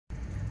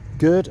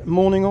Good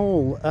morning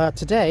all.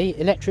 Today,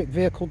 electric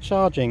vehicle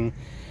charging,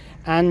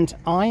 and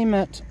I'm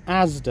at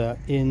Asda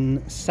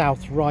in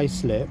South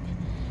Ruislip,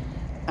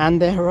 and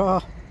there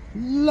are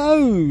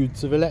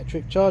loads of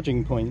electric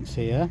charging points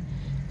here.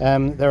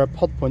 There are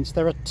pod points.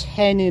 There are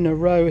 10 in a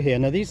row here.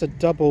 Now these are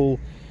double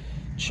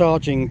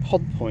charging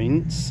pod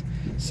points,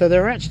 so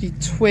there are actually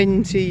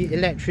 20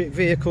 electric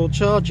vehicle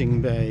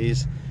charging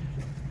bays.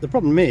 The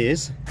problem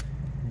is,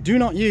 do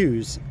not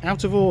use,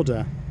 out of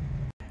order,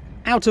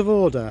 out of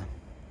order,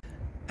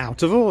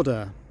 out of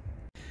order,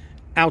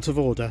 out of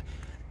order.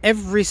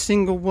 Every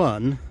single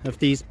one of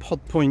these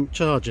pod point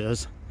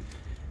chargers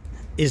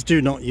is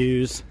do not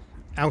use,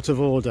 out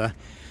of order.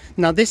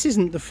 Now this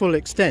isn't the full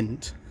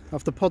extent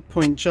of the pod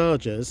point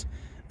chargers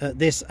at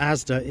this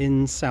Asda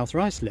in South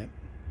Ruislip.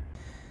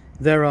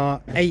 There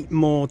are 8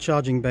 more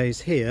charging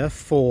bays here,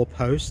 4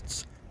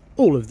 posts.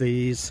 All of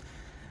these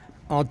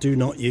are do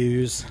not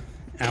use,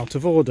 out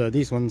of order.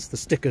 These ones, the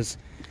stickers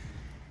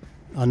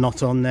are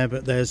not on there,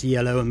 but there's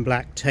yellow and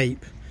black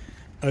tape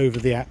over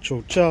the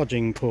actual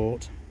charging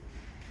port.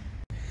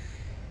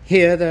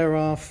 Here there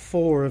are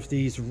 4 of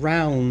these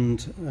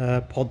round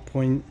pod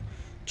point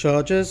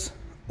chargers,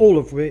 all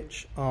of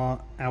which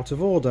are out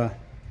of order.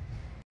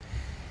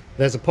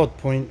 There's a pod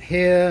point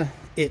here,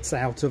 it's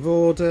out of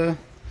order.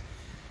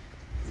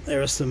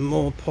 There are some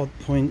more pod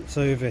points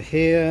over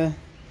here,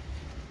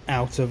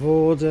 out of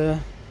order,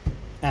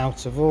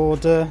 out of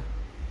order.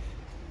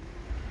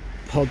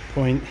 Pod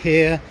point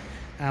here,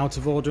 out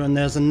of order, and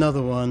there's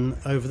another one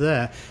over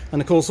there.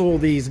 And of course all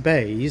these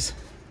bays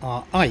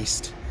are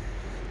iced.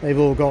 They've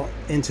all got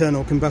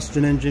internal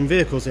combustion engine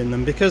vehicles in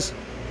them because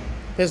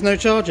there's no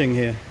charging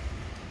here.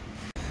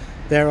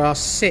 There are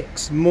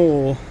 6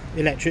 more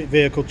electric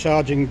vehicle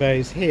charging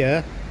bays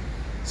here,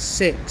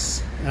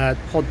 6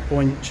 pod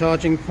point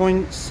charging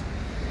points,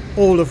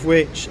 all of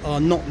which are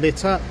not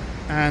lit up,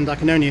 and I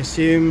can only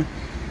assume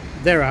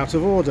they're out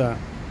of order.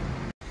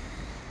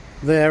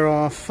 There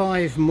are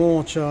 5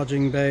 more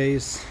charging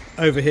bays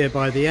over here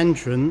by the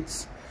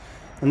entrance,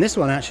 and this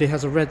one actually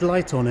has a red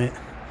light on it,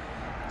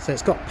 so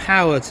it's got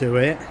power to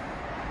it.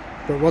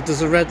 But what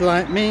does a red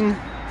light mean?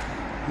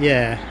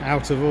 Yeah,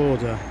 out of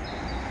order.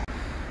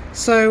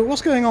 So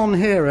what's going on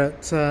here at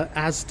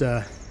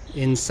Asda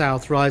in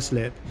South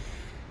Ruislip?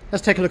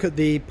 Let's take a look at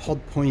the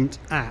Pod Point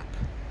app.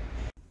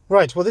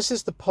 Right, well this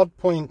is the Pod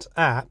Point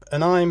app,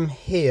 and I'm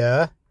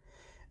here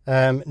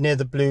near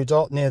the blue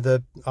dot, near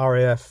the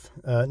RAF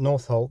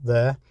Northolt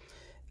there.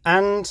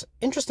 And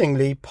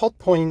interestingly, Pod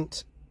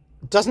Point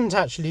doesn't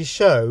actually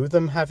show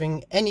them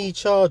having any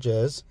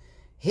chargers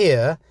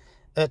here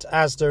at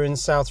Asda in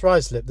South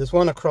Ruislip. There's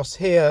one across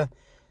here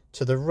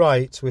to the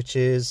right, which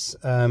is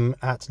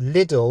at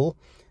Lidl,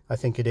 I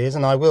think it is,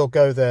 and I will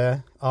go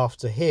there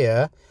after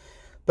here.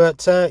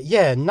 But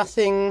yeah,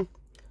 nothing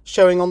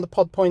showing on the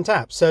Pod Point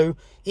app. So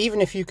even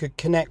if you could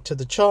connect to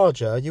the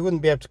charger, you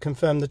wouldn't be able to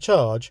confirm the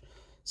charge.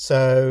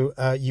 So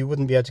you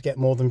wouldn't be able to get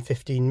more than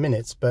 15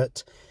 minutes.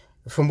 But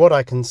from what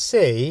I can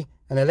see,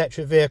 and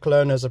electric vehicle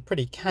owners are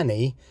pretty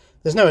canny,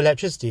 there's no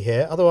electricity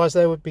here, otherwise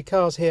there would be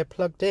cars here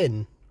plugged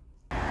in.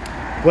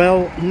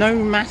 Well, no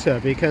matter,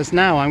 because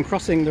now I'm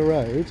crossing the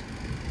road,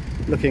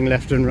 looking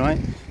left and right,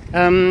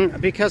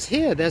 because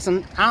here there's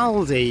an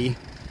Aldi,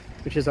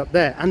 which is up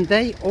there, and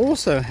they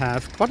also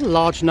have quite a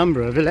large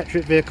number of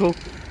electric vehicle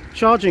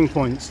charging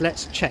points.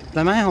 Let's check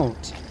them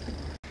out.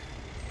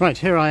 Right,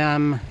 here I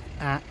am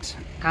at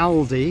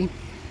Aldi,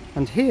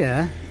 and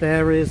here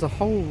there is a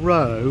whole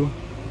row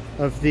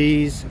of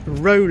these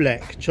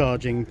Rolex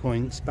charging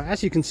points, but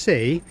as you can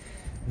see,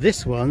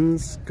 this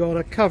one's got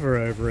a cover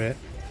over it.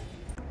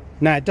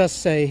 Now it does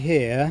say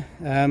here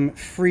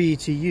free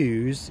to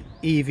use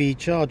EV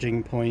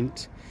charging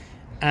point,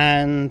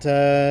 and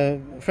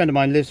a friend of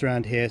mine lives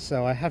around here,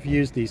 so I have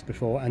used these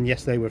before, and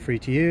yes, they were free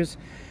to use.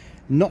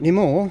 Not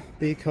anymore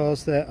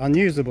because they're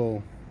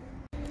unusable.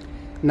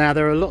 Now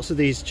there are lots of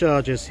these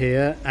chargers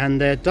here,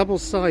 and they're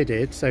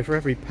double-sided, so for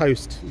every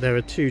post there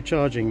are 2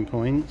 charging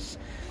points.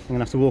 I'm gonna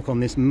have to walk on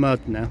this mud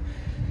now.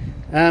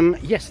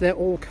 Yes, they're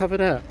all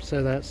covered up,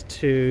 so that's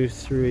 2,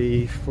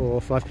 3,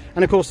 4, 5,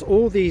 and of course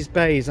all these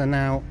bays are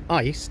now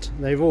iced.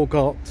 They've all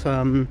got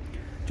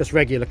just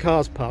regular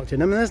cars parked in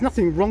them, and there's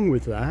nothing wrong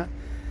with that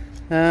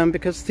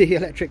because the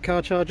electric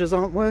car chargers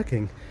aren't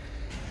working.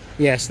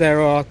 Yes,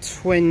 there are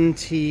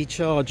 20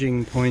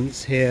 charging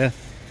points here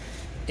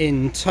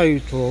in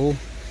total,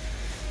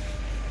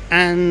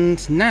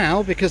 and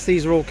now because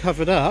these are all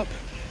covered up,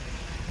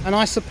 and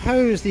I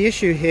suppose the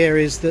issue here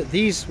is that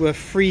these were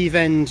free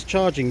vend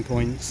charging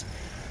points.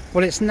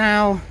 Well, it's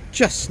now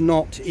just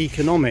not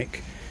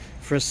economic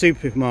for a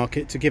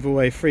supermarket to give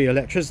away free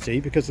electricity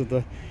because of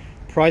the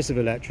price of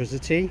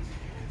electricity.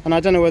 And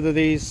I don't know whether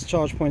these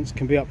charge points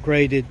can be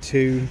upgraded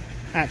to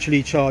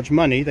actually charge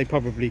money. They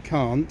probably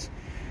can't.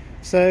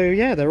 So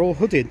yeah, they're all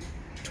hooded.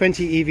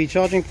 20 EV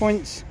charging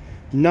points,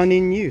 none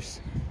in use.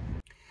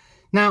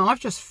 Now I've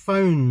just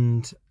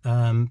phoned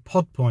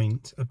Pod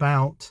Point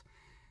about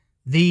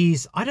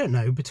these, I don't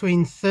know,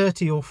 between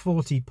 30 or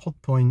 40 Pod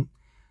Point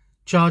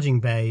charging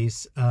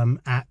bays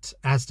at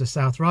Asda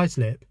South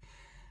Ruislip,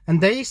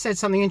 and they said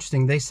something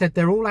interesting. They said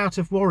they're all out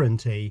of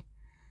warranty,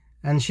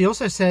 and she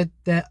also said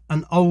they're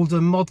an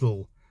older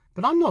model,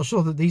 but I'm not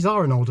sure that these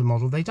are an older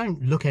model. They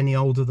don't look any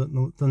older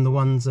than the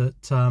ones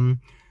at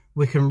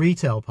Wickham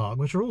Retail Park,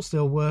 which are all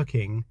still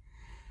working.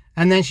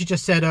 And then she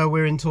just said, oh,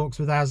 we're in talks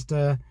with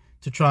Asda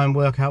to try and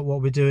work out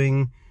what we're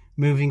doing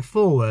moving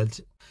forward.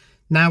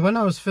 Now, when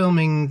I was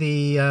filming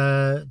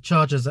the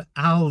chargers at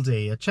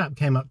Aldi, a chap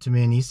came up to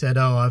me and he said,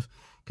 oh, I've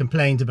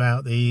complained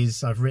about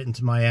these, I've written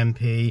to my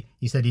MP.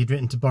 He said he'd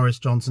written to Boris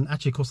Johnson.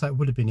 Actually, of course, that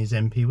would have been his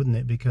MP, wouldn't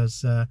it?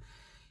 Because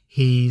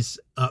he's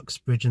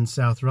Uxbridge and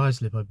South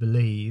Ruislip, I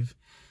believe.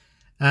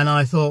 And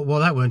I thought, well,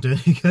 that won't do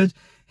any good.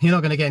 You're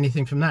not going to get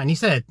anything from that. And he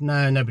said,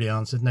 no, nobody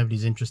answered,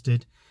 nobody's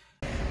interested.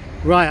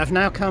 Right, I've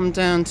now come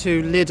down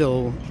to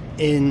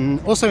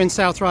Lidl, also in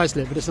South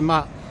Ruislip, but it's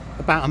about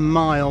a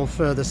mile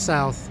further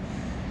south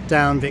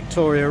down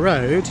Victoria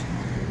Road.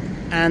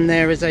 And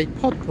there is a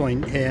pod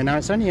point here. Now,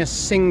 it's only a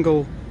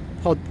single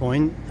pod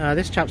point.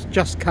 This chap's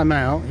just come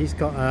out. He's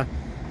got a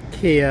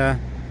Kia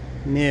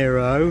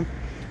Niro.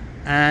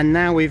 And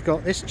now we've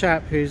got this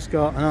chap who's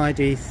got an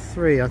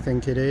ID3, I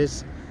think it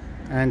is.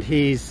 And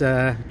he's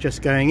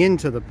just going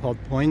into the pod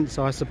point.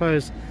 So I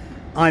suppose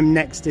I'm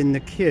next in the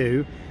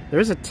queue. There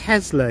is a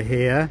Tesla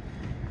here,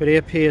 but he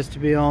appears to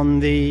be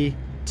on the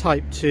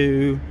Type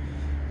 2.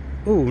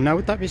 Oh, now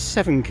would that be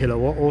 7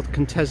 kilowatt, or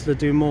can Tesla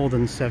do more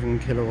than 7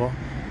 kilowatt?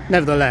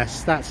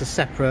 Nevertheless, that's a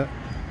separate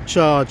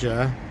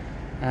charger,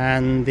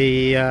 and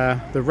the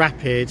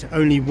Rapid,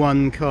 only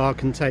one car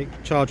can take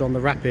charge on the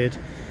Rapid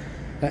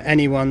at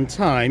any one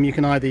time. You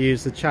can either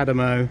use the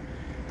CHAdeMO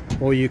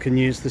or you can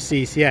use the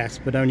CCS,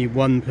 but only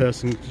one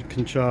person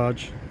can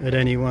charge at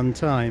any one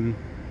time.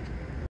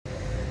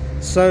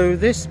 So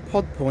this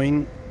pod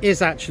point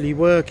is actually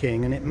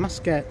working, and it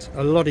must get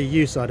a lot of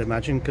use, I'd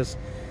imagine, because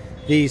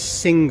these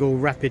single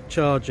rapid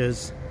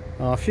chargers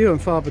are few and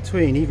far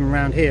between, even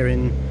around here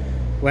in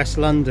West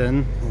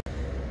London.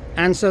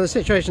 And so the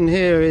situation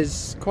here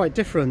is quite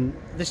different.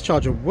 This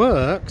charger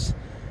works,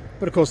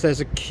 but of course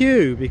there's a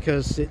queue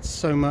because it's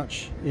so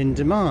much in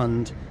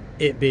demand,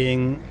 it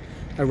being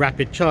a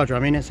rapid charger. I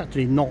mean, it's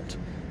actually not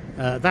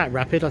that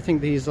rapid. I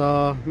think these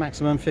are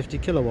maximum 50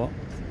 kilowatt.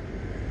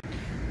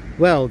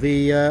 Well,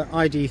 the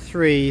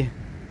ID3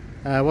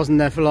 wasn't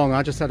there for long.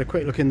 I just had a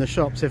quick look in the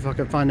shop, see if I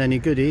could find any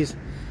goodies.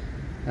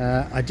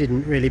 I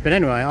didn't really, but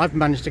anyway, I've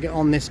managed to get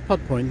on this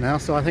pod point now,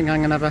 so I think I'm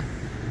going to have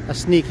a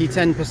sneaky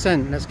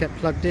 10%. Let's get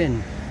plugged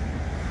in.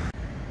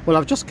 Well,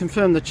 I've just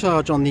confirmed the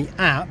charge on the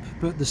app,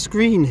 but the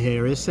screen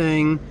here is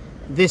saying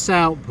this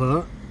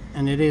output,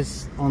 and it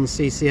is on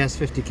CCS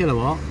 50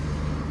 kilowatt,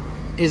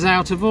 is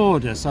out of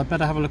order, so I'd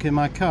better have a look in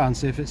my car and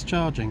see if it's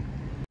charging.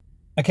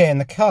 Okay, in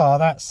the car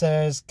that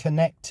says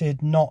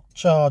connected, not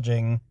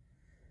charging.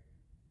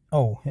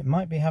 Oh, it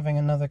might be having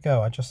another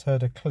go. I just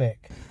heard a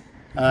click.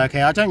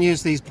 Okay, I don't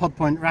use these pod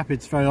point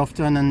rapids very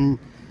often, and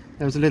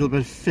there was a little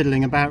bit of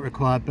fiddling about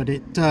required, but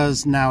it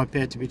does now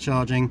appear to be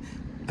charging.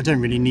 I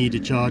don't really need a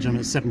charge. I'm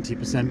at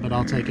 70%, but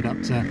I'll take it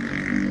up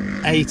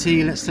to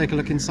 80. Let's take a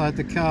look inside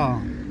the car.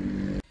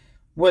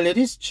 Well, it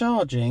is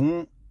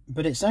charging,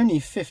 but it's only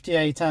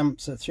 58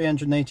 amps at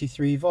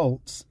 383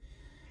 volts.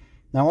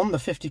 Now, on the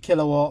 50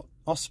 kilowatt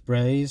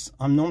Ospreys,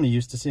 I'm normally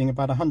used to seeing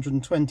about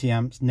 120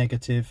 amps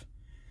negative.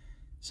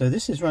 So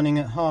this is running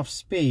at half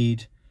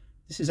speed.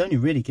 This is only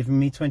really giving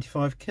me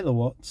 25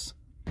 kilowatts.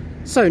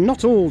 So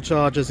not all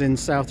chargers in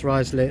South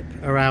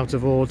Ruislip are out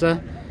of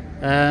order.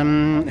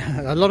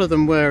 A lot of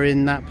them were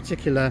in that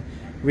particular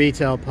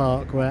retail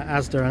park where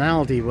Asda and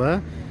Aldi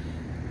were.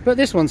 But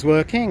this one's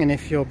working, and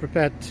if you're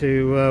prepared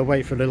to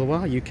wait for a little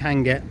while, you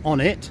can get on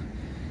it.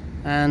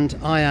 And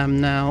I am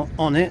now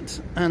on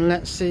it, and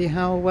let's see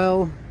how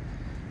well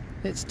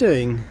it's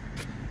doing.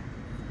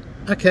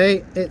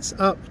 Okay, it's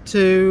up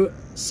to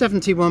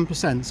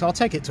 71%, so I'll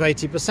take it to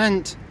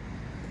 80%,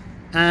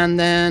 and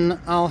then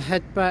I'll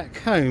head back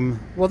home.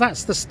 Well,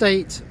 that's the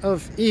state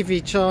of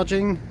EV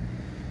charging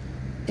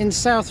in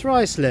South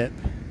Ruislip.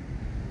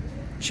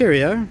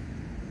 Cheerio.